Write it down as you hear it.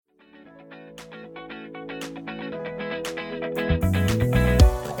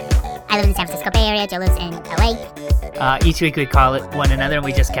live in the San Francisco Bay Area. Joe lives in LA. Each week we call it one another and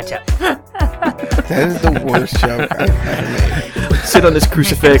we just catch up. That is the worst joke I've ever made. Sit on this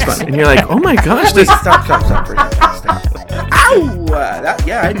crucifix, and you're like, oh my gosh, Wait, this. stop for a second. Stop. Ow!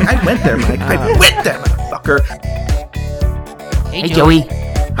 I went there, Mike. I went there, motherfucker. Hey, Joey.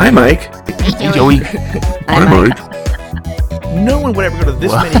 Hi, Mike. Hey, Joey. Hi, Mike. No one would ever go to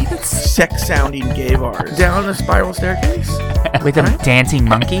this many sex-sounding gay bars. Down the spiral staircase. With a dancing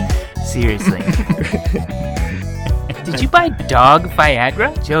monkey? Seriously. Did you buy dog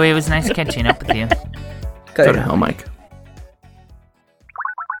Viagra? Joey, it was nice catching up with you. Go to hell, Mike.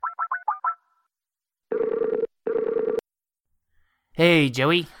 Hey,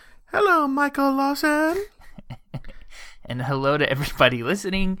 Joey. Hello, Michael Lawson. And hello to everybody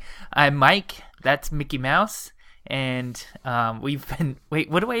listening. I'm Mike. That's Mickey Mouse. And we've been... Wait,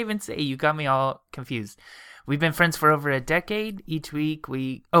 what do I even say? You got me all confused. We've been friends for over a decade. Each week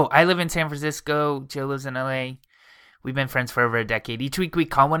I live in San Francisco. Joe lives in LA. We've been friends for over a decade. Each week we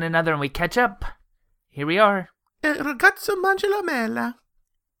call one another and we catch up. Here we are. Ragazzo mangia la mela.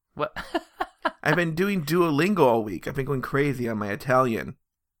 What? I've been doing Duolingo all week. I've been going crazy on my Italian.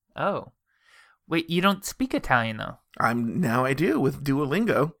 Oh. Wait, you don't speak Italian, though. Now I do with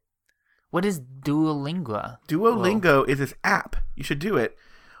Duolingo. What is Duolingo? Duolingo is this app. You should do it.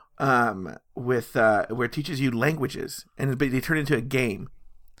 With where it teaches you languages, and they turn it into a game.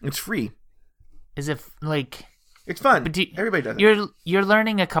 It's free. Is it like? It's fun. But Everybody does it. You're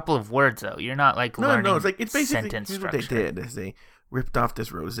learning a couple of words though. You're not like learning. No. It's basically sentence here's structure. what they did is they ripped off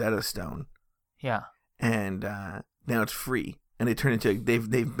this Rosetta Stone. Yeah. And now it's free, and they turn into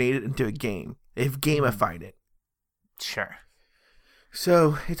they've made it into a game. They've gamified it. Sure.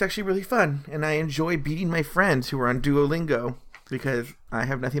 So it's actually really fun, and I enjoy beating my friends who are on Duolingo because I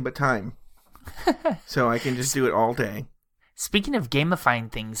have nothing but time. So I can just do it all day. Speaking of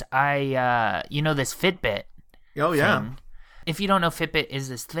gamifying things, I this Fitbit. Oh yeah. thing. If you don't know, Fitbit is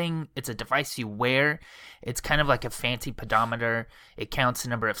this thing. It's a device you wear. It's kind of like a fancy pedometer. It counts the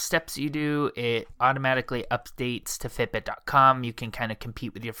number of steps you do. It automatically updates to Fitbit.com. You can kind of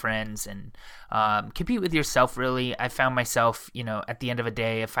compete with your friends and compete with yourself, really. I found myself, at the end of a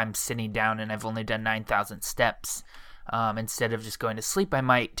day, if I'm sitting down and I've only done 9,000 steps, instead of just going to sleep, I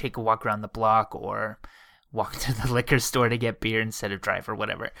might take a walk around the block or walk to the liquor store to get beer instead of drive or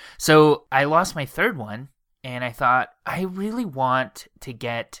whatever. So I lost my third one. And I thought, I really want to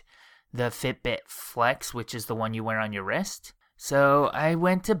get the Fitbit Flex, which is the one you wear on your wrist. So I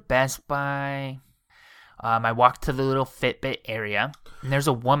went to Best Buy. I walked to the little Fitbit area, and there's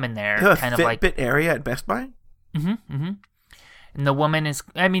a woman there. Kind of like Fitbit area at Best Buy? Mm-hmm. And the woman is,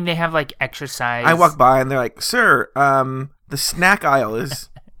 they have like exercise. I walk by, and they're like, sir, the snack aisle is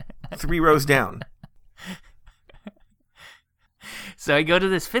 3 rows down. So I go to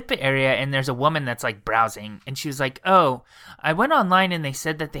this Fitbit area, and there's a woman that's like browsing, and she was like, oh, I went online and they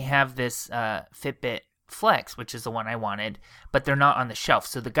said that they have this Fitbit Flex, which is the one I wanted, but they're not on the shelf.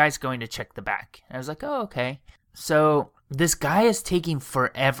 So the guy's going to check the back. And I was like, oh, okay. So this guy is taking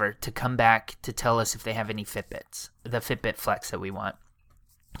forever to come back to tell us if they have any Fitbits, the Fitbit Flex that we want.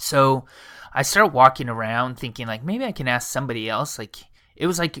 So I start walking around thinking like, maybe I can ask somebody else. Like it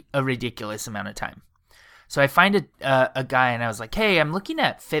was like a ridiculous amount of time. So I find a guy, and I was like, hey, I'm looking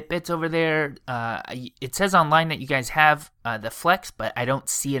at Fitbits over there. It says online that you guys have the Flex, but I don't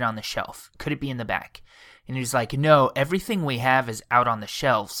see it on the shelf. Could it be in the back? And he's like, no, everything we have is out on the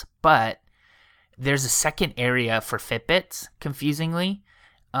shelves, but there's a second area for Fitbits, confusingly.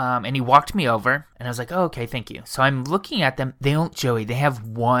 And he walked me over, and I was like, oh, okay, thank you. So I'm looking at them. They have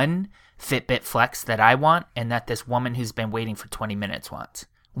one Fitbit Flex that I want, and that this woman who's been waiting for 20 minutes wants.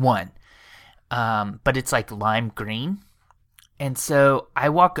 One. But it's like lime green. And so I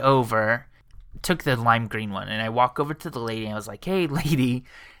walk over, took the lime green one, and I walk over to the lady, and I was like, hey, lady,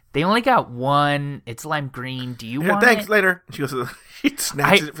 they only got one. It's lime green. Do you want thanks, it? later. She goes she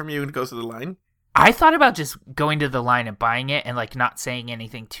snatches it from you and goes to the line. I thought about just going to the line and buying it and like not saying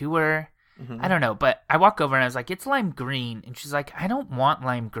anything to her. Mm-hmm. I don't know, but I walk over and I was like, it's lime green. And she's like, I don't want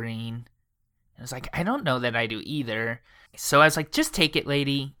lime green. And I was like, I don't know that I do either. So I was like, just take it,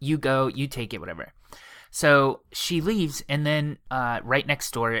 lady. You go, you take it, whatever. So she leaves, and then right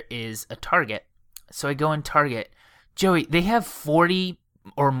next door is a Target. So I go in Target. Joey, they have 40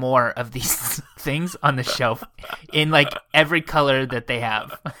 or more of these things on the shelf in like every color that they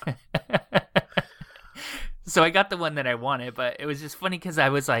have. So I got the one that I wanted, but it was just funny because I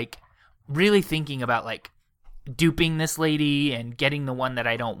was like really thinking about like duping this lady and getting the one that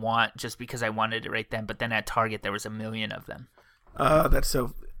I don't want just because I wanted it right then. But then at Target there was 1 million of them. That's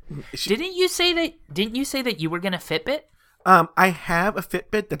so. Didn't you say that you were gonna Fitbit? I have a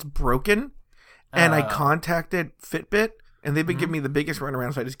Fitbit that's broken, and I contacted Fitbit, and they've been giving me the biggest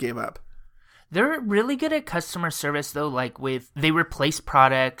runaround, so I just gave up. They're really good at customer service, though. Like they replace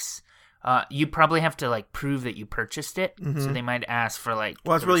products. You probably have to like prove that you purchased it, so they might ask for like.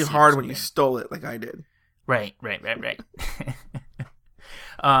 Well, it's really hard when you stole it, like I did. Right.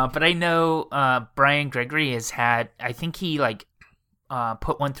 But I know Brian Gregory has had. I think he like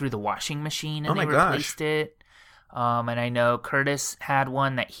put one through the washing machine and they replaced it. And I know Curtis had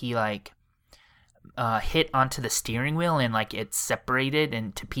one that he like hit onto the steering wheel and like it separated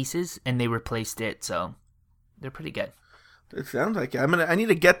into pieces, and they replaced it. So they're pretty good. It sounds like it. I need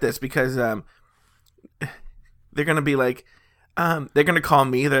to get this because they're gonna be like, they're gonna call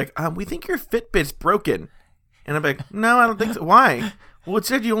me. They're like, we think your Fitbit's broken, and I'm like, no, I don't think so. Why? Well, it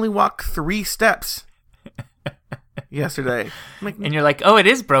said you only walked 3 steps yesterday. I'm like, and you're like, oh, it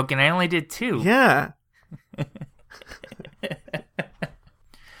is broken. I only did 2. Yeah.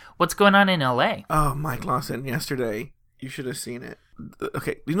 What's going on in LA? Oh, Mike Lawson, yesterday. You should have seen it.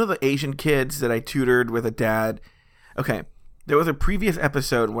 Okay, you know the Asian kids that I tutored with a dad? Okay, there was a previous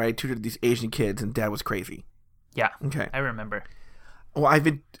episode where I tutored these Asian kids and dad was crazy. Yeah. Okay. I remember. Well,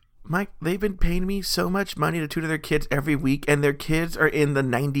 they've been paying me so much money to tutor their kids every week, and their kids are in the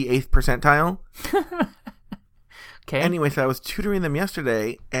 98th percentile. Okay. Anyway, so I was tutoring them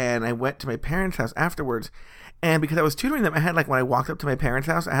yesterday, and I went to my parents' house afterwards. And because I was tutoring them, I had like, when I walked up to my parents'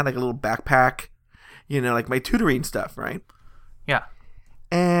 house, I had like a little backpack, like my tutoring stuff, right? Yeah.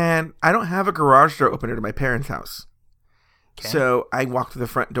 And I don't have a garage door opener to my parents' house. Okay. So I walked to the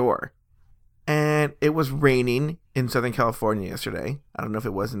front door. And it was raining in Southern California yesterday. I don't know if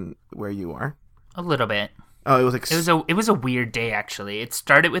it wasn't where you are. A little bit. Oh, it was like... It was a weird day, actually. It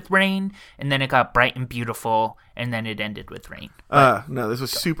started with rain, and then it got bright and beautiful, and then it ended with rain. No, this was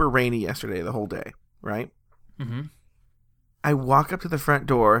super rainy yesterday, the whole day, right? Mm-hmm. I walk up to the front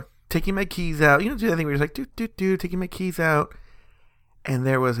door, taking my keys out. Do that thing where you're just like, taking my keys out. And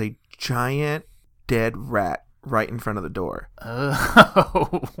there was a giant dead rat right in front of the door.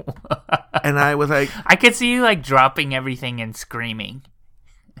 Oh. And I was like... I could see you, like, dropping everything and screaming.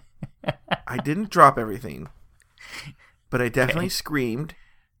 I didn't drop everything. But I definitely screamed.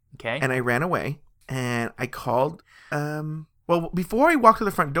 Okay. And I ran away. And I called... Well, before I walked to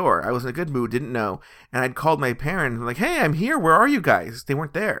the front door, I was in a good mood, didn't know. And I'd called my parents. I'm like, hey, I'm here. Where are you guys? They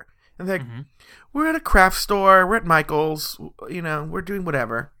weren't there. And they're like, we're at a craft store. We're at Michael's. We're doing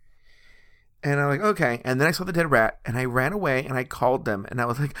whatever. And I'm like, okay. And then I saw the dead rat, and I ran away, and I called them. And I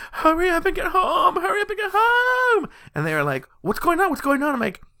was like, hurry up and get home. Hurry up and get home. And they were like, what's going on? What's going on? I'm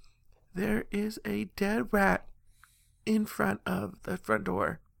like, there is a dead rat in front of the front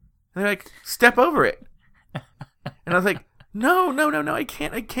door. And they're like, step over it. And I was like, no, I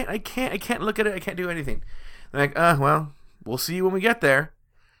can't look at it. I can't do anything. They're like, well, we'll see you when we get there.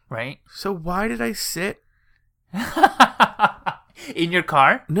 Right. So why did I sit? In your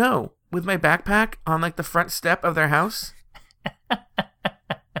car? No, with my backpack on like the front step of their house.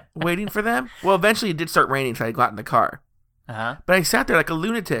 Waiting for them. Well, eventually it did start raining, so I got in the car. Uh-huh. But I sat there like a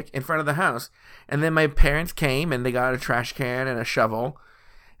lunatic in front of the house. And then my parents came and they got a trash can and a shovel.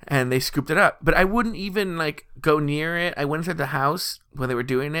 And they scooped it up. But I wouldn't even, like, go near it. I went inside the house when they were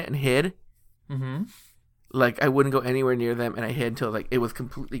doing it and hid. Mm-hmm. Like, I wouldn't go anywhere near them, and I hid until, like, it was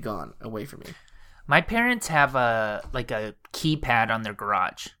completely gone away from me. My parents have a keypad on their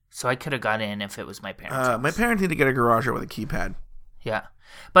garage. So I could have got in if it was my parents' house. My parents need to get a garage door with a keypad. Yeah.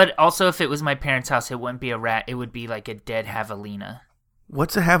 But also, if it was my parents' house, it wouldn't be a rat. It would be, like, a dead javelina.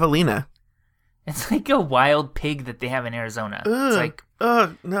 What's a javelina? It's like a wild pig that they have in Arizona. It's like...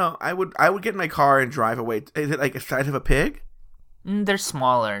 no, I would get in my car and drive away. Is it like the size of a pig? They're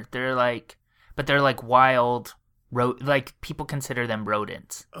smaller. They're like wild, like people consider them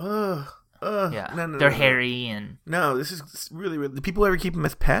rodents. Yeah, no, they're hairy and. No, this is really, really. Do people ever keep them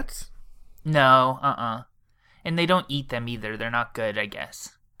as pets? No, and they don't eat them either. They're not good, I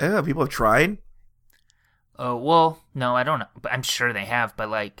guess. Oh, people have tried. Oh well, no, I don't know, but I'm sure they have. But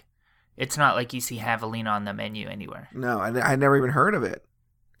like. It's not like you see javelina on the menu anywhere. No, I never even heard of it.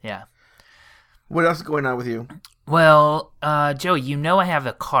 Yeah. What else is going on with you? Well, Joe, I have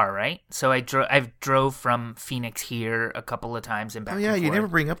a car, right? So I've drove from Phoenix here a couple of times and back. Oh yeah, and forth. You never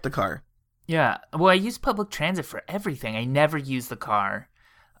bring up the car. Yeah. Well, I use public transit for everything. I never use the car.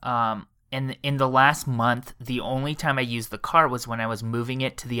 And in the last month, the only time I used the car was when I was moving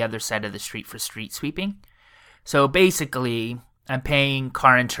it to the other side of the street for street sweeping. So basically, I'm paying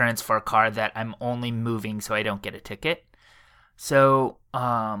car insurance for a car that I'm only moving so I don't get a ticket. So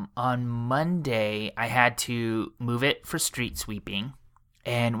on Monday, I had to move it for street sweeping.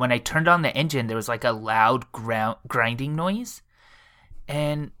 And when I turned on the engine, there was like a loud grinding noise.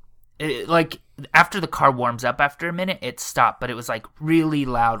 And after the car warms up after a minute, it stopped, but it was like really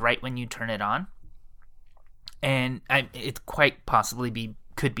loud right when you turn it on. And it quite possibly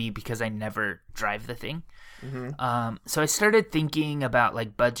could be because I never drive the thing. Mm-hmm. So I started thinking about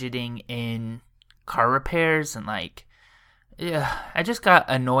like budgeting in car repairs, and like, I just got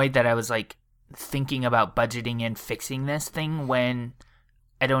annoyed that I was like thinking about budgeting in fixing this thing when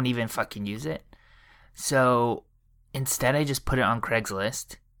I don't even fucking use it. So instead, I just put it on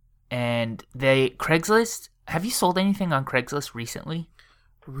Craigslist. And Craigslist, have you sold anything on Craigslist recently?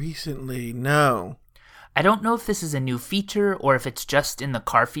 Recently, no. I don't know if this is a new feature or if it's just in the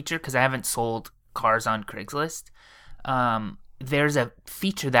car feature, because I haven't sold cars on Craigslist. There's a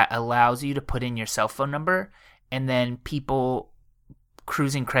feature that allows you to put in your cell phone number, and then people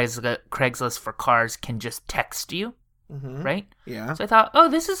cruising Craigslist for cars can just text you, right? Yeah. So I thought,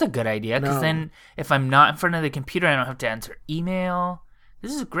 this is a good idea, because then if I'm not in front of the computer, I don't have to answer email.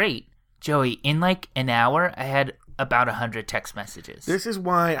 This is great. Joey, in like an hour, I had about 100 text messages. This is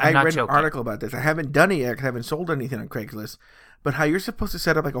why I read an article about this. I haven't done it yet because I haven't sold anything on Craigslist. But how you're supposed to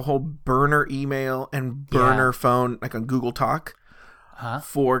set up like a whole burner email and burner phone, like on Google Talk,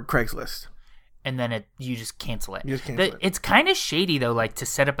 for Craigslist. And then you just cancel it. You just cancel it. It's kind of shady, though, like to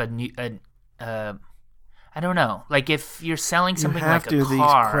set up I don't know. Like if you're selling something like a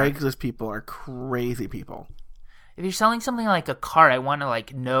car. These Craigslist people are crazy people. If you're selling something like a car, I want to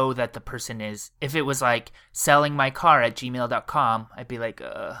like know that the person is. If it was like selling my car at gmail.com, I'd be like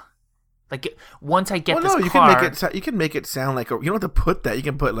once I get this car. You can make it sound like you don't have to put that. You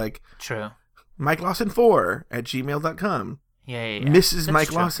can put like true. Mike Lawson 4 at gmail.com. Yeah. Mrs. That's Mike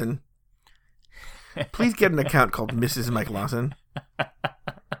true. Lawson. Please get an account called Mrs. Mike Lawson.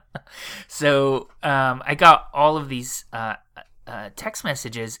 So I got all of these text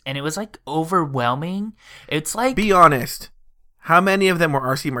messages, and it was like overwhelming. It's like, be honest, how many of them were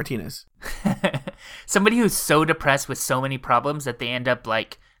RC Martinez? Somebody who's so depressed with so many problems that they end up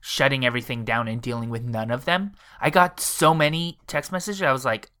like shutting everything down and dealing with none of them. I got so many text messages, I was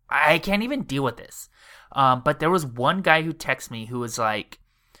like, I can't even deal with this. But there was one guy who texted me who was like,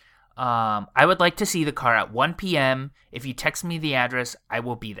 I would like to see the car at 1 p.m. If you text me the address, I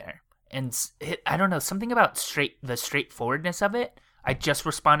will be there. And I don't know, something about the straightforwardness of it. I just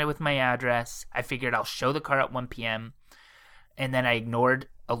responded with my address. I figured I'll show the car at 1 p.m. And then I ignored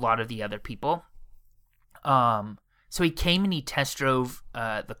a lot of the other people. So he came and he test drove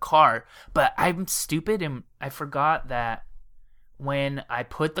the car. But I'm stupid and I forgot that when I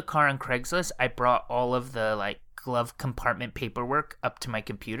put the car on Craigslist, I brought all of the like glove compartment paperwork up to my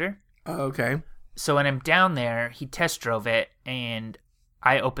computer. Oh, okay. So when I'm down there, he test drove it, and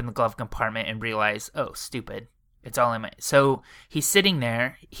I opened the glove compartment and realized, oh, stupid. It's all in my... So he's sitting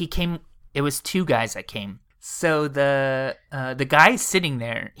there. He came... It was two guys that came. So the guy sitting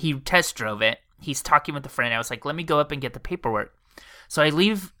there, he test drove it. He's talking with a friend. I was like, let me go up and get the paperwork. So I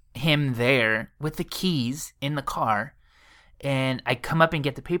leave him there with the keys in the car, and I come up and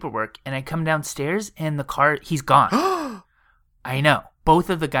get the paperwork, and I come downstairs, and the car, he's gone. I know.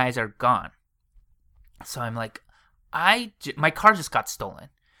 Both of the guys are gone. So I'm like, my car just got stolen.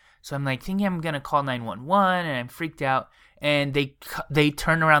 So I'm like thinking I'm going to call 911, and I'm freaked out. And they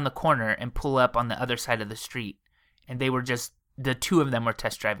turn around the corner and pull up on the other side of the street. And they were just, the two of them were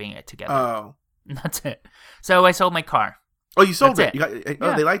test driving it together. Oh. And that's it. So I sold my car. Oh, you sold it?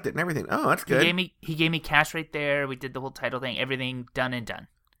 Yeah. They liked it and everything. Oh, that's good. He gave me cash right there. We did the whole title thing. Everything done and done.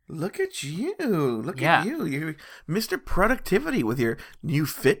 Look at you. Look at you. You're Mr. Productivity with your new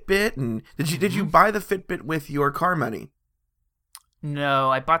Fitbit. And did you buy the Fitbit with your car money? No,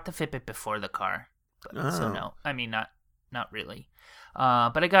 I bought the Fitbit before the car. Oh. So no. I mean, not really.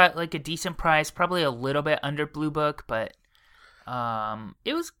 But I got like a decent price, probably a little bit under Blue Book, but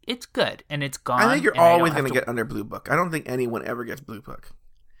it's good and it's gone. I think you're always going to get under Blue Book. I don't think anyone ever gets Blue Book.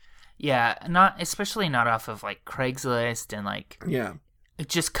 Yeah, especially not off of like Craigslist and like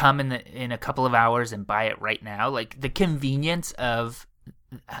just come in a couple of hours and buy it right now. Like the convenience of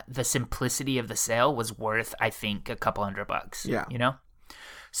the simplicity of the sale was worth, I think, a couple $100. Yeah, you know.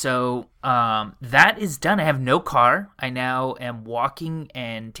 So that is done. I have no car. I now am walking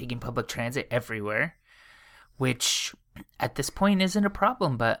and taking public transit everywhere, which at this point isn't a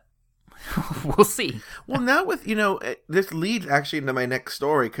problem, but we'll see. Well, now with, this leads actually into my next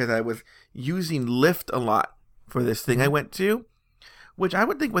story because I was using Lyft a lot for this thing I went to, which I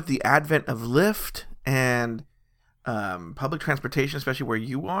would think with the advent of Lyft and public transportation, especially where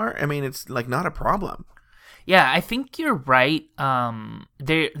you are, I mean, it's like not a problem. Yeah, I think you're right.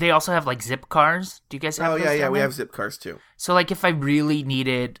 They also have like Zip cars. Do you guys have? Oh those yeah, down we there? have zip cars too. So like, if I really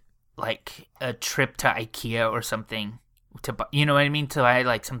needed like a trip to IKEA or something to, you know what I mean, to buy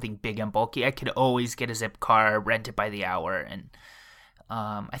like something big and bulky, I could always get a Zip car, rent it by the hour, and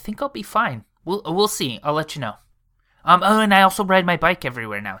I think I'll be fine. We'll see. I'll let you know. Oh, and I also ride my bike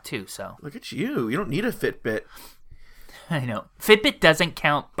everywhere now too. So Look at you. You don't need a Fitbit. I know Fitbit doesn't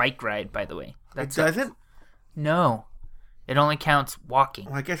count bike ride, by the way. It doesn't? No, it only counts walking.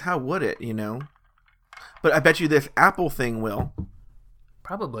 Well, I guess how would it, But I bet you this Apple thing will.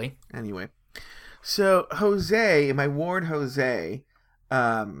 Probably. Anyway. So Jose, my ward Jose,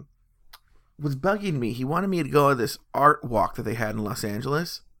 was bugging me. He wanted me to go on this art walk that they had in Los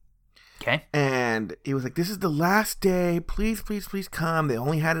Angeles. Okay. And he was like, this is the last day. Please, please, please come. They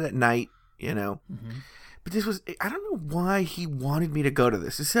only had it at night, Mm-hmm. But this was, I don't know why he wanted me to go to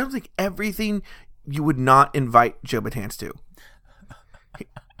this. It sounds like everything you would not invite Joe Batans to.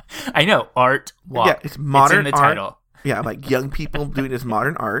 I know, art walk. Yeah, it's modern it's in the art. title. Yeah, like young people doing this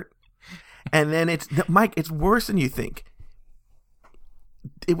modern art. And then Mike, it's worse than you think.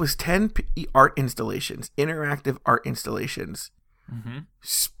 It was 10 art installations, interactive art installations,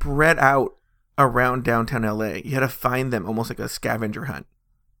 spread out around downtown LA. You had to find them almost like a scavenger hunt.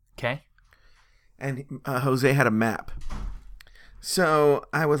 Okay. And Jose had a map. So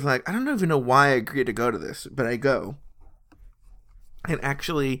I was like, I don't even know why I agreed to go to this, but I go. And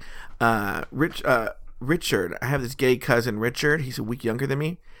actually, Richard, I have this gay cousin, Richard. He's a week younger than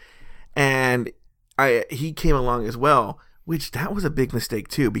me. And he came along as well, which that was a big mistake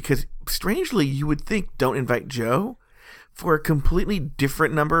too, because strangely, you would think don't invite Joe. For a completely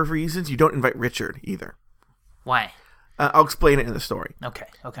different number of reasons, you don't invite Richard either. Why? I'll explain it in the story. Okay.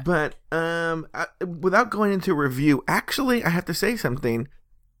 But without going into a review, actually, I have to say something.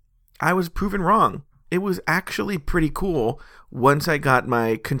 I was proven wrong. It was actually pretty cool once I got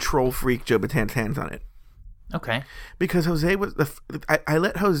my control freak Joe Batans hands on it. Okay. Because Jose was I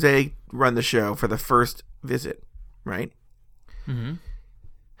let Jose run the show for the first visit, right? Mm-hmm.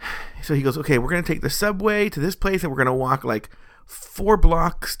 So he goes, okay, we're going to take the subway to this place and we're going to walk like 4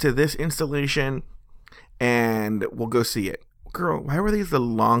 blocks to this installation and we'll go see it. Girl, why were these the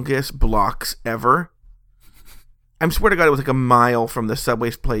longest blocks ever? I swear to God, it was like a mile from the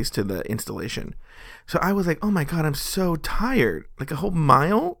subway's place to the installation. So I was like, oh my God, I'm so tired. Like a whole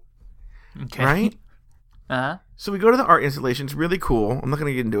mile? Okay. Right? Uh-huh. So we go to the art installation. It's really cool. I'm not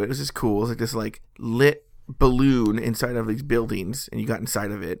going to get into it. It was just cool. It's like this like lit balloon inside of these buildings, and you got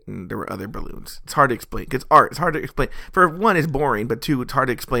inside of it, and there were other balloons. It's hard to explain. It's art. It's hard to explain. For one, it's boring, but 2, it's hard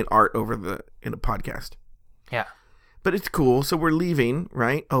to explain art in a podcast. Yeah. But it's cool. So we're leaving,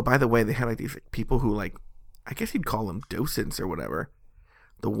 right? Oh, by the way, they had like these people who like, I guess you'd call them docents or whatever.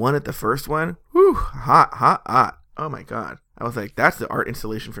 The one at the first one, whew, hot. Oh my God. I was like, that's the art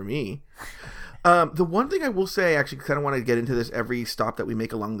installation for me. The one thing I will say, actually, because I don't want to get into this every stop that we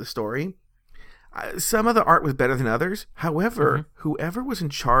make along the story, some of the art was better than others. However, whoever was in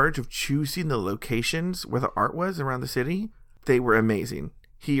charge of choosing the locations where the art was around the city, they were amazing.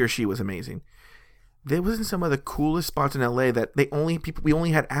 He or she was amazing. There was in some of the coolest spots in LA that we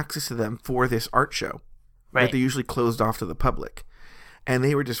only had access to them for this art show. Right. That they usually closed off to the public. And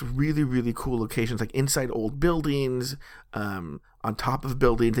they were just really, really cool locations, like inside old buildings, on top of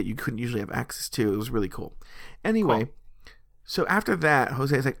buildings that you couldn't usually have access to. It was really cool. Anyway, So after that,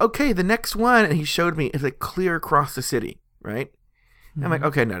 Jose is like, okay, the next one. And he showed me, it's like clear across the city, right? Mm-hmm. I'm like,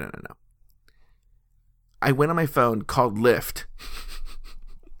 okay, no. I went on my phone, called Lyft,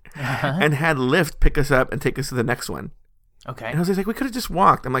 and had Lyft pick us up and take us to the next one. Okay. And Jose's like, we could have just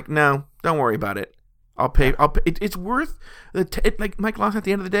walked. I'm like, no, don't worry about it. I'll pay. It's worth like Mike Lawson. At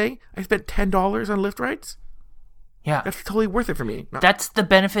the end of the day, I spent $10 on Lyft rides. Yeah, that's totally worth it for me. That's the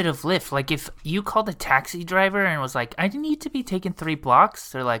benefit of Lyft. Like, if you called a taxi driver and was like, I need to be taking 3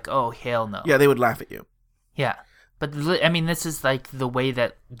 blocks, they're like, oh, hell no. Yeah, they would laugh at you. Yeah. But, I mean, this is like the way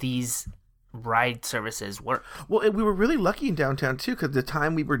that these ride services work. Well, we were really lucky in downtown, too, because the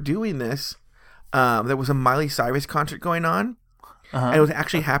time we were doing this, there was a Miley Cyrus concert going on. And it was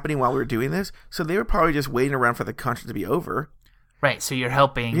actually happening while we were doing this. So they were probably just waiting around for the concert to be over. Right, so you're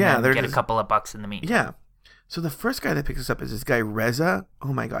helping them get a couple of bucks in the meantime. Yeah. So the first guy that picks us up is this guy, Reza.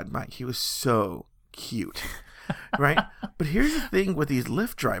 Oh my God, Mike. He was so cute. Right? But here's the thing with these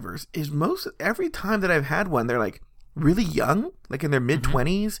Lyft drivers is every time that I've had one, they're like really young, like in their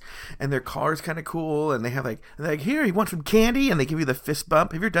mid-20s, and their car's kind of cool, and they're like, here, you want some candy? And they give you the fist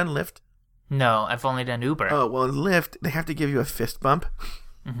bump. Have you ever done Lyft? No, I've only done Uber. Oh, well, in Lyft, they have to give you a fist bump.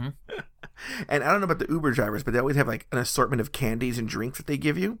 Mm-hmm. And I don't know about the Uber drivers, but they always have like an assortment of candies and drinks that they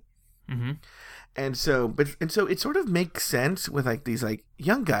give you. Mm-hmm. And so it sort of makes sense with like these like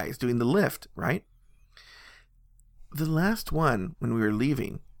young guys doing the lift, right? The last one, when we were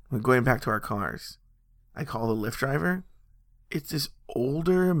leaving, we're going back to our cars, I call the Lyft driver. It's this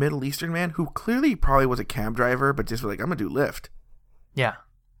older Middle Eastern man who clearly probably was a cab driver, but just was like, I'm gonna do Lyft. Yeah.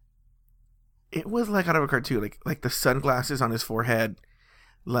 It was like out of a cartoon, like the sunglasses on his forehead,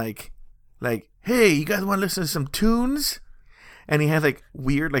 like, hey, you guys want to listen to some tunes? And he had like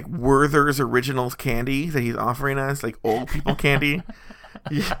weird, like Werther's Originals candy that he's offering us, like old people candy.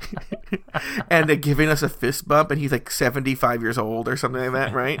 And they're giving us a fist bump, and he's like 75 years old or something like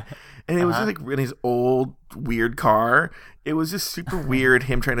that, right? And it was just like in his old weird car. It was just super weird,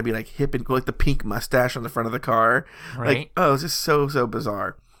 him trying to be like hip and like the pink mustache on the front of the car. Right. Like, oh, it was just so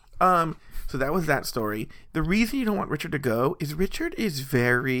bizarre. So that was that story. The reason you don't want Richard to go is Richard is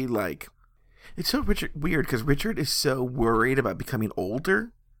very like, it's so weird because Richard is so worried about becoming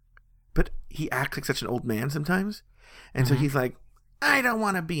older, but he acts like such an old man sometimes, and so he's like, I don't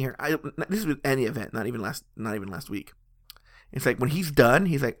want to be here. This is with any event, not even last week. It's like when he's done,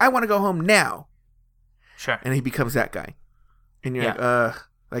 he's like, I want to go home now. Sure. And he becomes that guy, and you're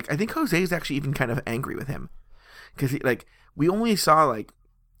like I think Jose is actually even kind of angry with him because like we only saw like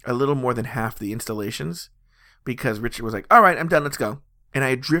a little more than half the installations because Richard was like, all right, I'm done, let's go. And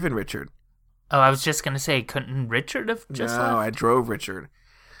I had driven Richard. Oh, I was just going to say, couldn't Richard have just left? No, I drove Richard.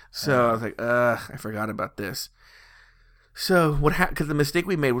 So I was like, I forgot about this. So what happened, because the mistake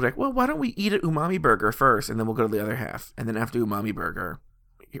we made was like, well, why don't we eat at Umami Burger first and then we'll go to the other half. And then after Umami Burger,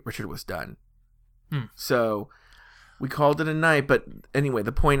 Richard was done. So we called it a night. But anyway,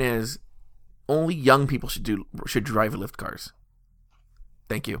 the point is only young people should drive Lyft cars.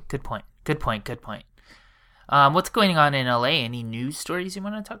 Thank you. Good point. What's going on in LA? Any news stories you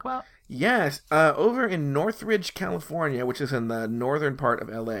want to talk about? Yes. Over in Northridge, California, which is in the northern part of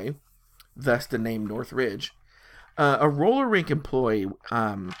LA, thus the name Northridge, a roller rink employee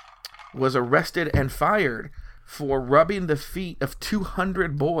was arrested and fired for rubbing the feet of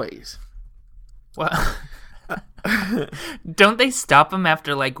 200 boys. Well, don't they stop him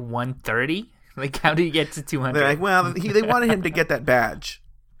after like 130? Like, how do you get to 200? They're like, well, they wanted him to get that badge.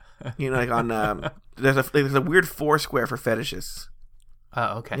 You know, like on there's a weird Foursquare for fetishists.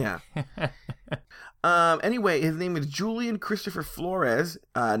 Oh, okay. Yeah. Anyway, his name is Julian Christopher Flores,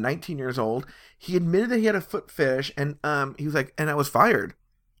 19 years old. He admitted that he had a foot fetish, and he was like, and I was fired,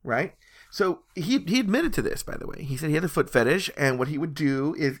 right? So he admitted to this, by the way. He said he had a foot fetish, and what he would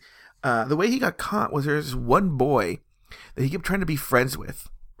do is, the way he got caught was there's one boy that he kept trying to be friends with,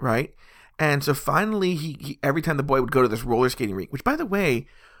 right? And so finally, he every time the boy would go to this roller skating rink, which, by the way,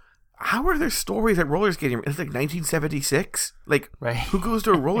 how are there stories at roller skating rink? It's like 1976. Like, right. Who goes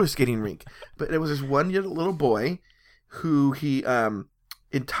to a roller skating rink? But there was this one little boy who he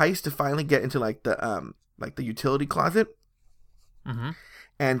enticed to finally get into like the utility closet,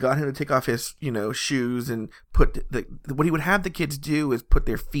 and got him to take off his shoes and put what he would have the kids do is put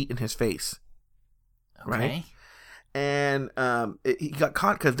their feet in his face. Okay. Right. And he got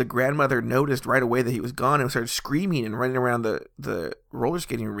caught because the grandmother noticed right away that he was gone and started screaming and running around the roller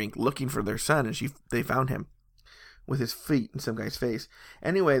skating rink looking for their son, and they found him with his feet in some guy's face.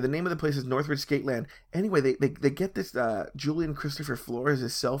 Anyway, the name of the place is Northridge Skateland. Anyway, they get this Julian Christopher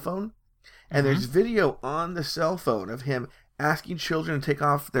Flores' cell phone, and there's video on the cell phone of him asking children to take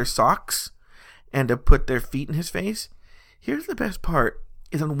off their socks and to put their feet in his face. Here's the best part,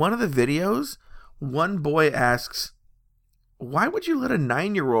 is on one of the videos, one boy asks, why would you let a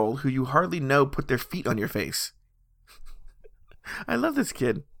 9-year-old who you hardly know put their feet on your face? I love this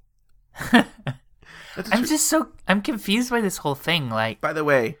kid. I'm confused by this whole thing. Like, by the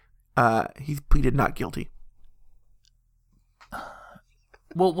way, he pleaded not guilty.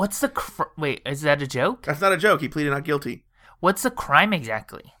 Well, what's the wait? Is that a joke? That's not a joke. He pleaded not guilty. What's the crime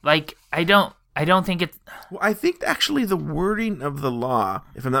exactly? Like, I don't think it's. Well, I think actually the wording of the law,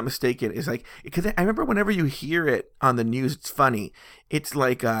 if I'm not mistaken, is like, because I remember whenever you hear it on the news, it's funny. It's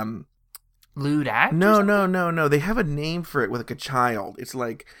like lewd act. No. They have a name for it with like a child. It's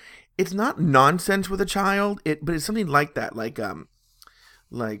like, it's not nonsense with a child. But it's something like that, like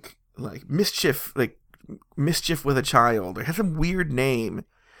mischief, like mischief with a child. It has some weird name.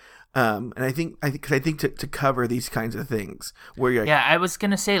 And I think to cover these kinds of things where you're like, yeah, I was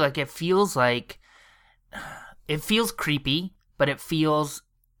gonna say, like, it feels creepy, but it feels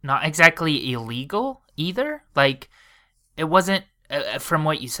not exactly illegal either. Like, it wasn't, from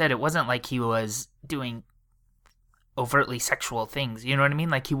what you said, it wasn't like he was doing overtly sexual things. You know what I mean?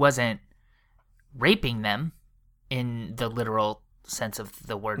 Like, he wasn't raping them in the literal sense of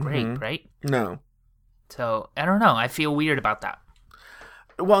the word rape, right? No. So I don't know. I feel weird about that.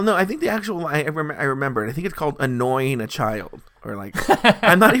 Well, no, I think the actual I remember it. I think it's called annoying a child, or like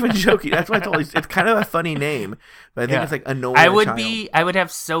I'm not even joking. That's why I told you it's kind of a funny name, but I think it's like annoying. I would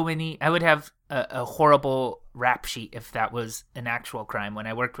have a horrible rap sheet if that was an actual crime. When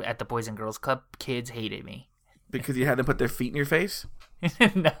I worked at the Boys and Girls Club, kids hated me because you had to put their feet in your face.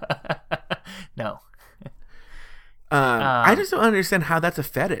 No. I just don't understand how that's a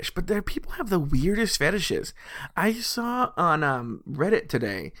fetish, but people have the weirdest fetishes. I saw on Reddit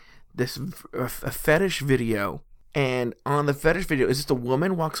today a fetish video, and on the fetish video is just a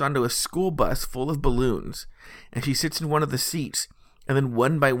woman walks onto a school bus full of balloons, and she sits in one of the seats, and then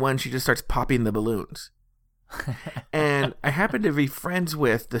one by one she just starts popping the balloons. And I happen to be friends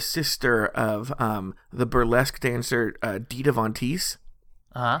with the sister of the burlesque dancer Dita Von Teese.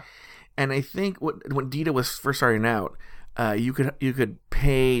 And I think when Dita was first starting out, you could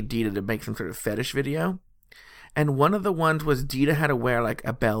pay Dita to make some sort of fetish video, and one of the ones was Dita had to wear like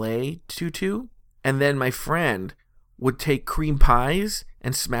a ballet tutu, and then my friend would take cream pies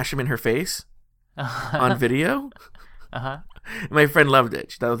and smash them in her face on video. My friend loved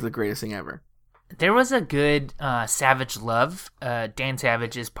it. That was the greatest thing ever. There was a good Savage Love, Dan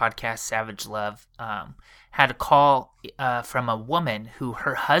Savage's podcast, Savage Love, had a call from a woman who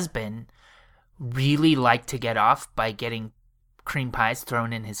her husband really liked to get off by getting cream pies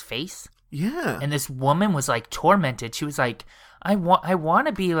thrown in his face. Yeah. And this woman was like tormented. She was like, I want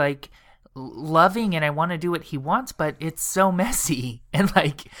to be like loving and I want to do what he wants, but it's so messy. And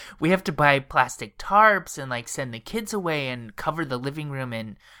like we have to buy plastic tarps and like send the kids away and cover the living room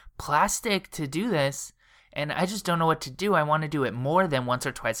in plastic to do this. And I just don't know what to do. I want to do it more than once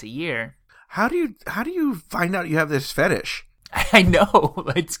or twice a year. How do you find out you have this fetish? I know.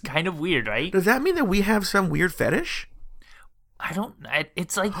 It's kind of weird, right? Does that mean that we have some weird fetish?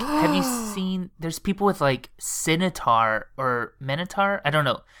 It's like, have you seen, there's people with like Cinotaur or Minotaur? I don't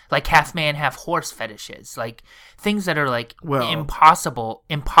know. Like half man, half horse fetishes. Like things that are like impossible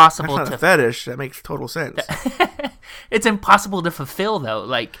That's not to... a fetish. That makes total sense. It's impossible to fulfill though.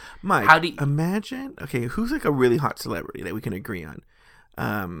 Like, Mike, how do you... imagine, okay, who's like a really hot celebrity that we can agree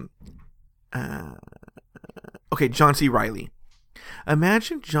on? Okay, John C. Reilly.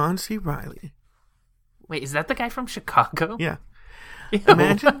 Imagine John C. Reilly. Wait, is that the guy from Chicago? Yeah. Ew.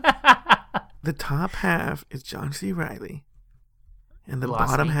 Imagine the top half is John C. Reilly, and the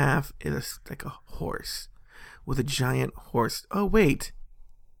bottom half is like a horse with a giant horse. Oh, wait.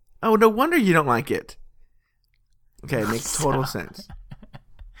 Oh, no wonder you don't like it. Okay, it makes total sense.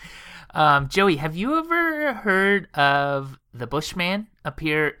 Joey, have you ever heard of the Bushman up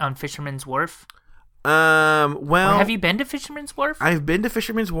here on Fisherman's Wharf? Well... Or have you been to Fisherman's Wharf? I've been to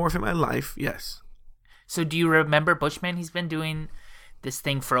Fisherman's Wharf in my life, yes. So do you remember Bushman? He's been doing this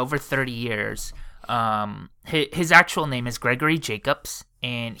thing for over 30 years. His actual name is Gregory Jacobs,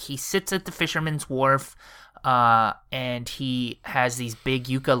 and he sits at the Fisherman's Wharf, and he has these big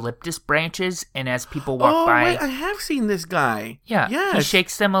eucalyptus branches, and as people walk by... Wait, I have seen this guy. Yeah, yes. He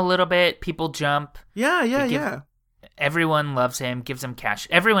shakes them a little bit, people jump. Yeah. Everyone loves him, gives him cash.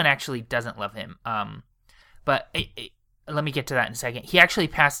 Everyone actually doesn't love him. But let me get to that in a second. He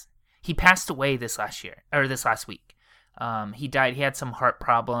passed away this last week. He died. He had some heart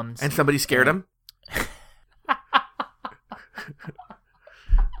problems. And somebody scared him?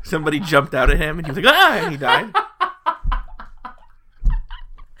 Somebody jumped out at him and he was like, ah! And he died?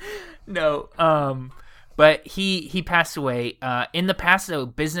 No. But he passed away. In the past, though,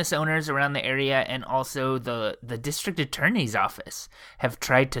 business owners around the area and also the district attorney's office have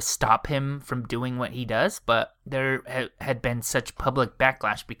tried to stop him from doing what he does, but there had been such public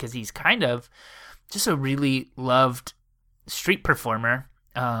backlash because he's kind of just a really loved street performer.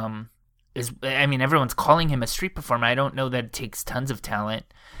 Everyone's calling him a street performer. I don't know that it takes tons of talent,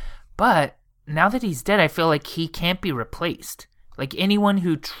 but now that he's dead, I feel like he can't be replaced. Like anyone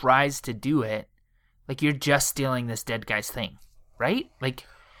who tries to do it, like you're just stealing this dead guy's thing, right? Like,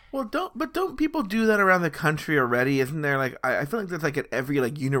 well, don't people do that around the country already? Isn't there like I feel like that's like at every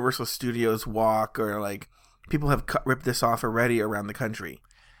like Universal Studios walk or like people have ripped this off already around the country.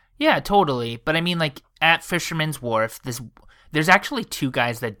 Yeah, totally. But I mean, like at Fisherman's Wharf, there's actually two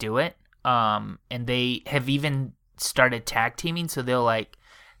guys that do it, and they have even started tag teaming, so they'll like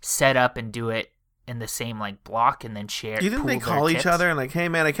set up and do it in the same like block and then share. Do you think they call each other and like, hey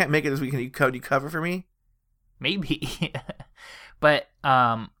man, I can't make it this week. Can you cover for me? Maybe. But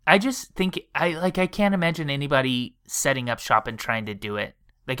I just think I can't imagine anybody setting up shop and trying to do it.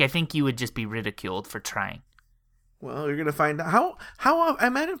 Like I think you would just be ridiculed for trying. Well, you're gonna find out how I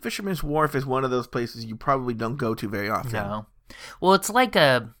imagine Fisherman's Wharf is one of those places you probably don't go to very often. No. Well, it's like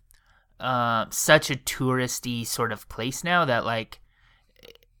a such a touristy sort of place now that like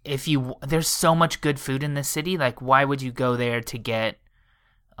there's so much good food in this city. Like, why would you go there to get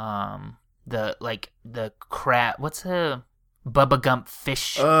the crab? What's a Bubba Gump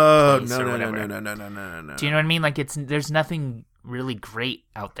fish? Oh place no or no, whatever? no. Do you know what I mean? Like, there's nothing really great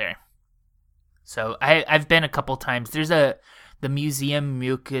out there. So I've been a couple times. There's the Museum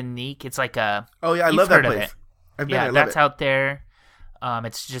Mukinique. It's like a Oh yeah, I you've love that heard of place. it. I've been Yeah, there, I love that's it. out there.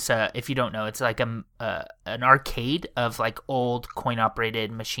 It's just if you don't know, it's like an arcade of like old coin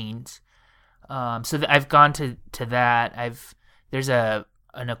operated machines. So I've gone to that. There's an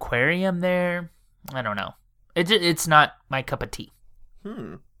aquarium there. I don't know. It's not my cup of tea.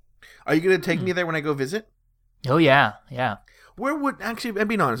 Are you gonna take me there when I go visit? Oh yeah. Where would actually? I'm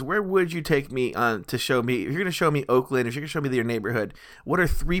being honest. Where would you take me to show me? If you're gonna show me Oakland, if you're gonna show me your neighborhood, where are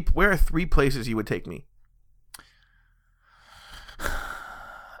three places you would take me?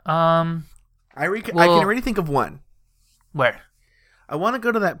 I can already think of one. Where? I want to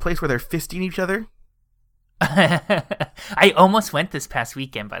go to that place where they're fisting each other. I almost went this past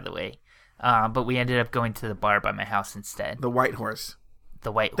weekend, by the way, but we ended up going to the bar by my house instead. The White Horse.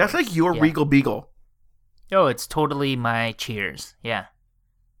 The White Horse. That's like your yeah. Regal Beagle. Oh, it's totally my Cheers. Yeah.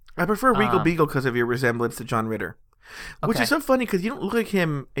 I prefer Regal Beagle because of your resemblance to John Ritter. Which Okay. is so funny because you don't look like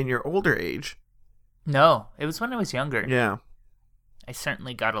him in your older age. No, it was when I was younger. Yeah. I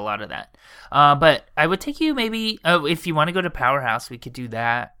certainly got a lot of that. But I would take you maybe, if you want to go to Powerhouse, we could do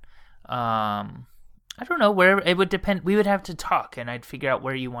that. I don't know where, it would depend. We would have to talk and I'd figure out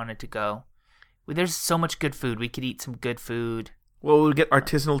where you wanted to go. There's so much good food. We could eat some good food. Well, we'll get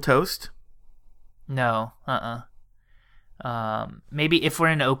artisanal toast. No, maybe if we're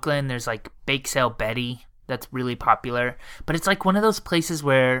in Oakland, there's like Bake Sale Betty. That's really popular. But it's like one of those places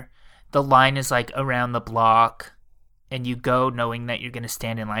where the line is like around the block and you go knowing that you're going to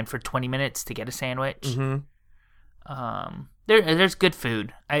stand in line for 20 minutes to get a sandwich. Mm-hmm. There's good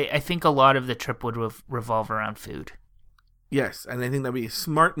food. I think a lot of the trip would revolve around food. Yes, and I think that'd be a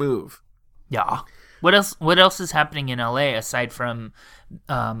smart move. Yeah. What else is happening in LA aside from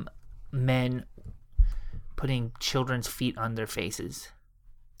men putting children's feet on their faces?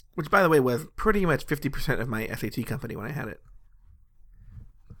 Which, by the way, was pretty much 50% of my SAT company when I had it.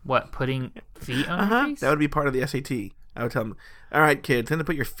 What, putting feet on your face? That would be part of the SAT. I would tell them, all right, kids, time to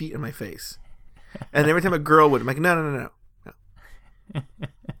put your feet in my face. And every time a girl would, I'm like, no.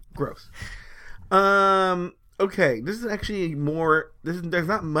 Gross. Okay, this is actually more, there's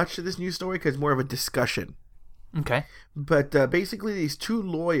not much to this news story because it's more of a discussion. Okay. But basically these two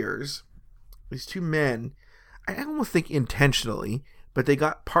lawyers, these two men, I almost think intentionally, but they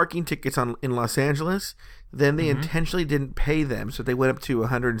got parking tickets in Los Angeles. Then they intentionally didn't pay them, so they went up to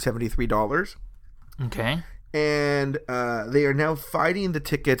 $173. Okay. And they are now fighting the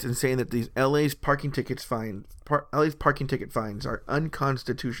tickets and saying that these LA's parking ticket fines are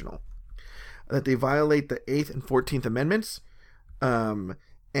unconstitutional, that they violate the 8th and 14th Amendments, and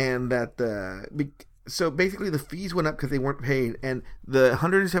that so basically the fees went up because they weren't paid, and the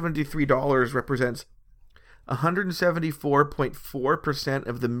 $173 represents 174.4%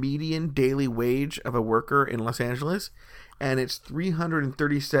 of the median daily wage of a worker in Los Angeles, and it's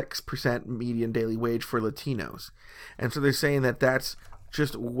 336% median daily wage for Latinos. And so they're saying that that's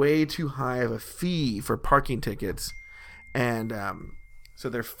just way too high of a fee for parking tickets, and so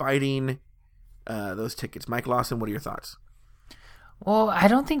they're fighting those tickets. Mike Lawson, what are your thoughts? Well, I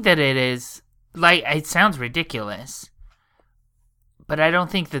don't think that it is, like, it sounds ridiculous, but I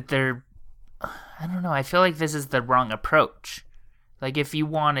don't think that I don't know, I feel like this is the wrong approach. Like, if you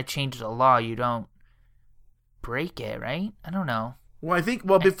want to change the law, you don't break it, right? I don't know. Well, I think,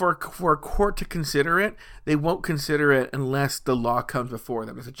 for a court to consider it, they won't consider it unless the law comes before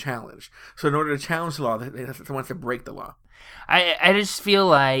them as a challenge. So in order to challenge the law, they want to break the law. I just feel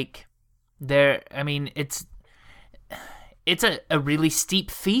like it's a really steep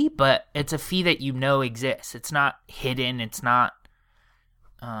fee, but it's a fee that you know exists. It's not hidden. It's not,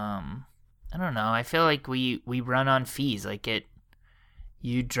 I don't know. I feel like we run on fees. Like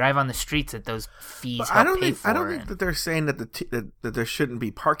you drive on the streets that those fees help pay for. I don't think that they're saying that that there shouldn't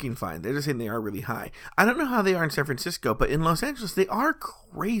be parking fines. They're just saying they are really high. I don't know how they are in San Francisco, but in Los Angeles they are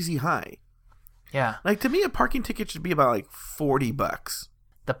crazy high. Yeah. Like, to me, a parking ticket should be about like $40.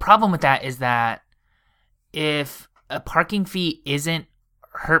 The problem with that is that if a parking fee isn't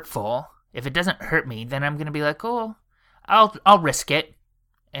hurtful, if it doesn't hurt me, then I'm gonna be like, oh, I'll risk it,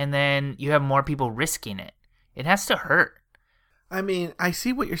 and then you have more people risking it. It has to hurt. I mean, I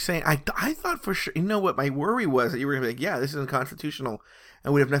see what you're saying. I thought for sure. You know what my worry was, that you were gonna be like, yeah, this is unconstitutional,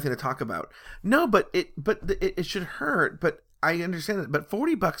 and we have nothing to talk about. No, but it should hurt. But I understand it, but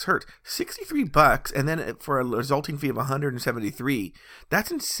 $40 hurts. $63, and then for a resulting fee of $173.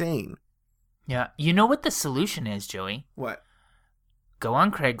 That's insane. Yeah. You know what the solution is, Joey? What? Go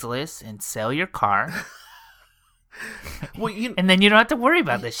on Craigslist and sell your car. Well, and then you don't have to worry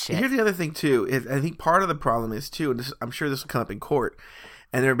about this shit. Here's the other thing, too, is I think part of the problem is, too, and I'm sure this will come up in court,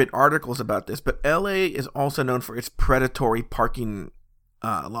 and there have been articles about this, but LA is also known for its predatory parking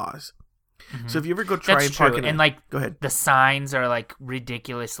laws. Mm-hmm. So if you ever go try and park and go ahead. The signs are like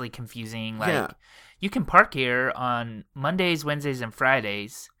ridiculously confusing. Like you can park here on Mondays, Wednesdays, and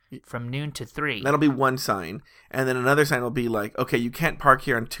Fridays from noon to 3. That'll be one sign, and then another sign will be like, okay, you can't park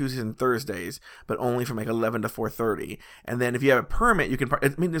here on Tuesdays and Thursdays, but only from like 11 to 4:30. And then if you have a permit, you can park. I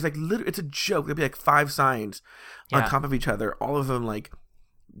mean, there's like it's a joke. There'll be like 5 signs on top of each other, all of them like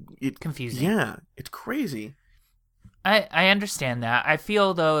confusing. Yeah, it's crazy. I understand that. I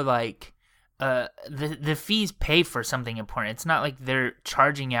feel though like the fees pay for something important. It's not like they're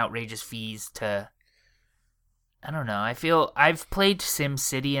charging outrageous fees to. I don't know. I feel I've played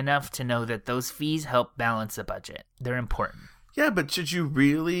SimCity enough to know that those fees help balance the budget. They're important. Yeah, but should you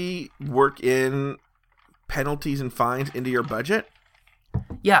really work in penalties and fines into your budget?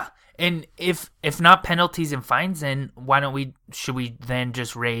 Yeah, and if not penalties and fines, then should we then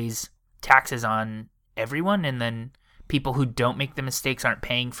just raise taxes on everyone, and then people who don't make the mistakes aren't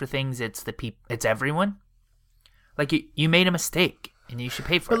paying for things? It's everyone. Like you made a mistake. And you should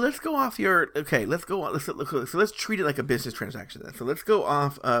pay for it. But let's go off your... Okay, let's go on. So let's treat it like a business transaction then. So let's go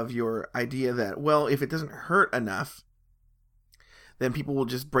off of your idea that, well, if it doesn't hurt enough, then people will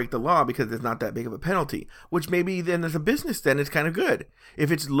just break the law because it's not that big of a penalty. Which maybe then as a business then it's kind of good. If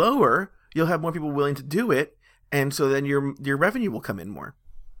it's lower, you'll have more people willing to do it. And so then your revenue will come in more.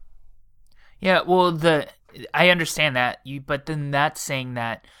 Yeah, well, I understand that. But then that's saying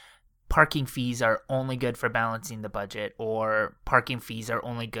that parking fees are only good for balancing the budget, or parking fees are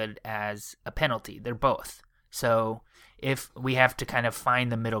only good as a penalty. They're both. So if we have to kind of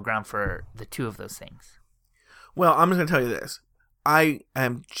find the middle ground for the two of those things. Well, I'm just going to tell you this. I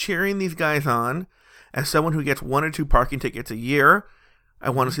am cheering these guys on as someone who gets 1 or 2 parking tickets a year. I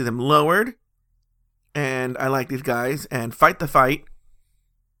want to see them lowered. And I like these guys. And fight the fight.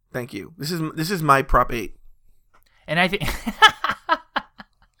 Thank you. This is my Prop 8. And I think...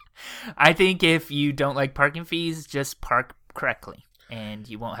 I think if you don't like parking fees, just park correctly, and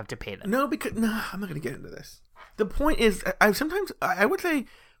you won't have to pay them. No, I'm not going to get into this. The point is, I would say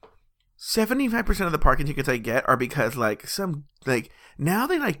 75% of the parking tickets I get are because now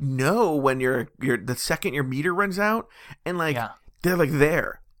they know when you're the second your meter runs out, and they're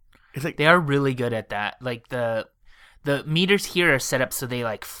there. It's like they are really good at that. Like the meters here are set up so they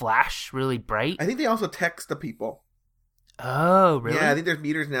flash really bright. I think they also text the people. Oh, really? Yeah, I think there's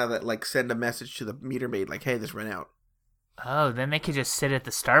meters now that send a message to the meter maid hey, this ran out. Oh, then they could just sit at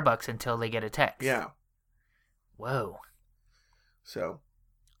the Starbucks until they get a text. Yeah. Whoa. So.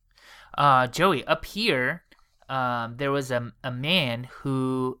 Joey, up here, there was a man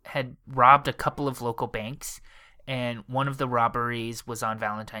who had robbed a couple of local banks, and one of the robberies was on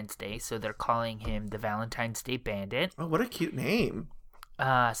Valentine's Day, so they're calling him the Valentine's Day Bandit. Oh, what a cute name.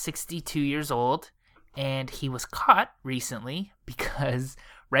 62 years old. And he was caught recently because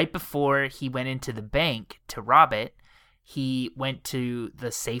right before he went into the bank to rob it, he went to the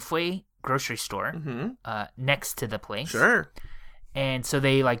Safeway grocery store next to the place. Sure. And so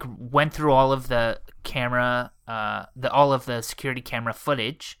they went through all of the camera, all of the security camera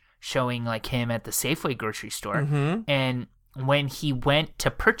footage showing him at the Safeway grocery store. Mm-hmm. And when he went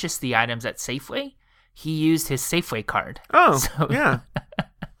to purchase the items at Safeway, he used his Safeway card. Oh, yeah.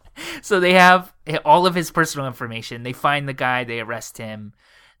 So they have all of his personal information. They find the guy. They arrest him.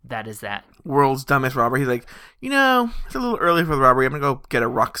 That is that. World's dumbest robber. He's like, it's a little early for the robbery. I'm going to go get a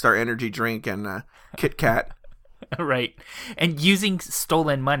Rockstar energy drink and a Kit Kat. Right. And using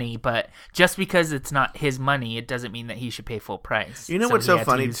stolen money, but just because it's not his money, it doesn't mean that he should pay full price. You know what's so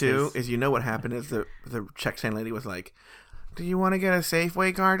funny, too, is what happened is the check sign lady was like, do you want to get a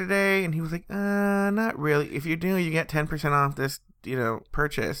Safeway card today? And he was like, not really. If you do, you get 10% off this,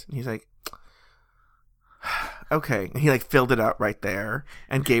 purchase. And he's like, okay. And he filled it out right there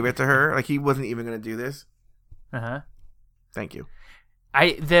and gave it to her. He wasn't even going to do this. Uh-huh. Thank you.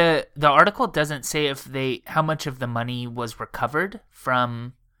 The article doesn't say how much of the money was recovered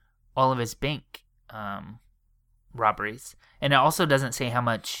from all of his bank robberies. And it also doesn't say how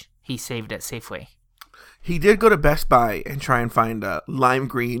much he saved at Safeway. He did go to Best Buy and try and find a lime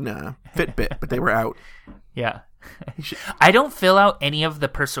green Fitbit, but they were out. Yeah. I don't fill out any of the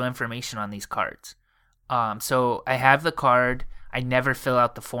personal information on these cards. So I have the card. I never fill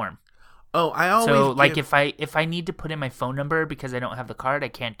out the form. Oh, I always So like if I need to put in my phone number because I don't have the card, I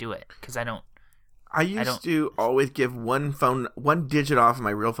can't do it because I don't. I used to always give one digit off of my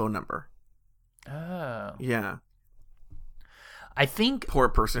real phone number. Oh. Yeah. I think poor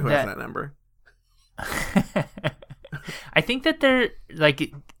person who has that number. I think that they're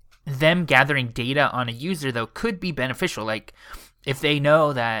like them gathering data on a user though could be beneficial. Like if they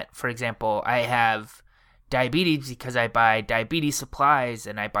know that, for example, I have diabetes because I buy diabetes supplies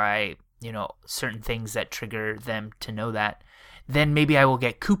and I buy, certain things that trigger them to know that, then maybe I will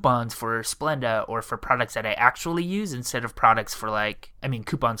get coupons for Splenda or for products that I actually use instead of products for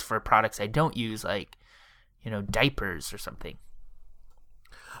coupons for products I don't use, like, diapers or something.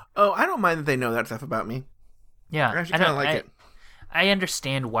 Oh, I don't mind that they know that stuff about me. Yeah. I actually kind of like it. I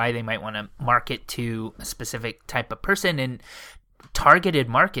understand why they might want to market to a specific type of person and targeted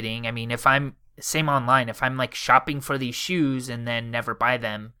marketing. I mean, if I'm same online, if I'm like shopping for these shoes and then never buy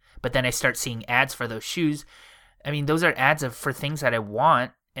them, but then I start seeing ads for those shoes, I mean, those are ads for things that I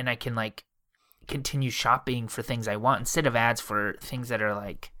want, and I can like continue shopping for things I want instead of ads for things that are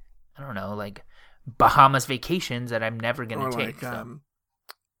like, I don't know, like Bahamas vacations that I'm never going to take. Like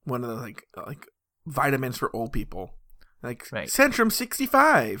one of the like vitamins for old people, like right. Centrum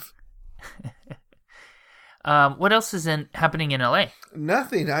 65. What else is happening in LA?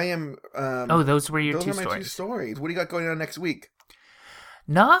 Nothing. I am. Those were your two stories. Those are my two stories. What do you got going on next week?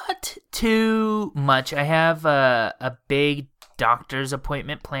 Not too much. I have a big doctor's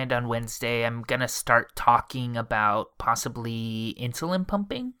appointment planned on Wednesday. I'm going to start talking about possibly insulin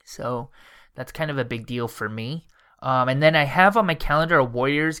pumping. So that's kind of a big deal for me. And then I have on my calendar a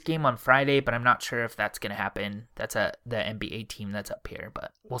Warriors game on Friday, but I'm not sure if that's going to happen. That's the NBA team that's up here,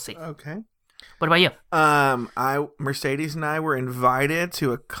 but we'll see. Okay. What about you? Mercedes and I were invited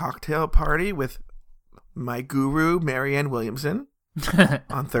to a cocktail party with my guru, Marianne Williamson.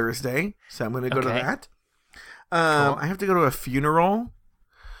 On Thursday, so I'm going to go to that. Cool. I have to go to a funeral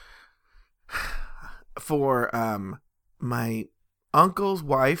for my uncle's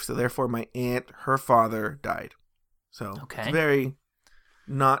wife, so therefore my aunt, her father died. So it's a very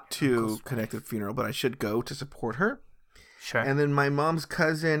not too connected funeral, but I should go to support her. Sure. And then my mom's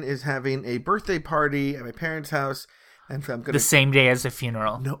cousin is having a birthday party at my parents' house. And so I'm gonna... The same day as the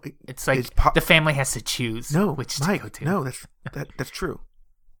funeral. No, it's like the family has to choose which to go to. No, that's true.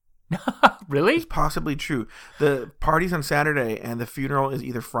 Really? It's possibly true. The party's on Saturday, and the funeral is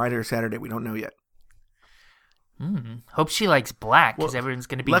either Friday or Saturday. We don't know yet. Hope she likes black because everyone's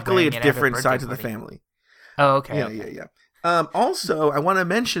going to be. Luckily, it's different sides of the family. Oh, okay. Yeah. Also, I want to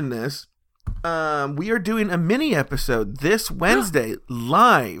mention this. We are doing a mini episode this Wednesday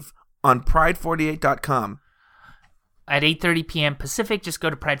live on Pride48.com. At 8:30 p.m. Pacific, just go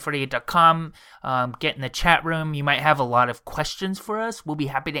to pride48.com, get in the chat room. You might have a lot of questions for us. We'll be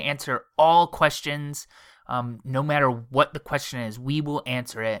happy to answer all questions, no matter what the question is. We will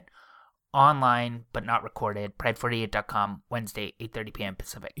answer it online, but not recorded. Pride48.com, Wednesday, 8:30 p.m.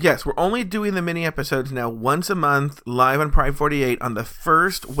 Pacific. Yes, we're only doing the mini episodes now once a month, live on Pride 48 on the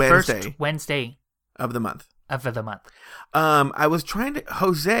first Wednesday of the month. I was trying to...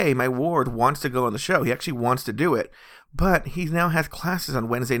 Jose, my ward, wants to go on the show. He actually wants to do it, but he now has classes on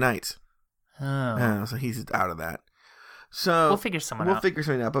Wednesday nights. Oh. So he's out of that. So we'll figure something out.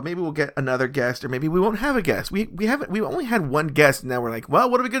 But maybe we'll get another guest, or maybe we won't have a guest. We only had one guest, and now we're like, well,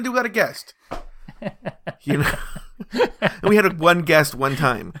 what are we going to do without a guest? And we had one guest one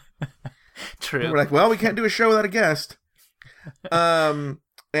time. True. And we're like, well, we can't do a show without a guest.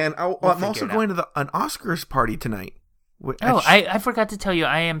 And I'm also going to an Oscars party tonight. I forgot to tell you,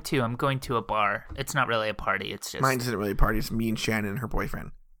 I am too. I'm going to a bar. It's not really a party. It's just... Mine isn't really a party. It's me and Shannon and her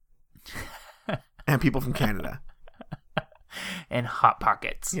boyfriend. And people from Canada. And Hot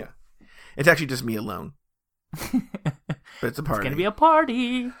Pockets. Yeah. It's actually just me alone. But it's a party. It's going to be a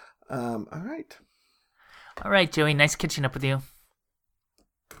party. All right. All right, Joey. Nice catching up with you.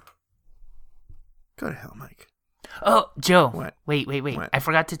 Go to hell, Mike. Oh, Joe. What? Wait. What? I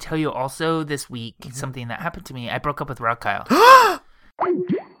forgot to tell you also this week something that happened to me. I broke up with Rock Kyle.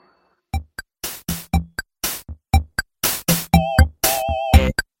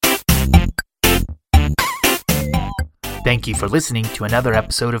 Thank you for listening to another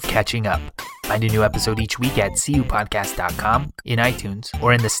episode of Catching Up. Find a new episode each week at cupodcast.com, in iTunes,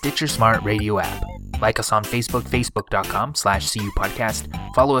 or in the Stitcher Smart Radio app. Like us on Facebook,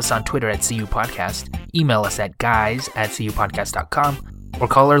 facebook.com/cupodcast. Follow us on Twitter at cupodcast. Email us at guys@cupodcast.com, or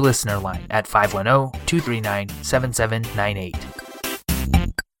call our listener line at 510-239-7798.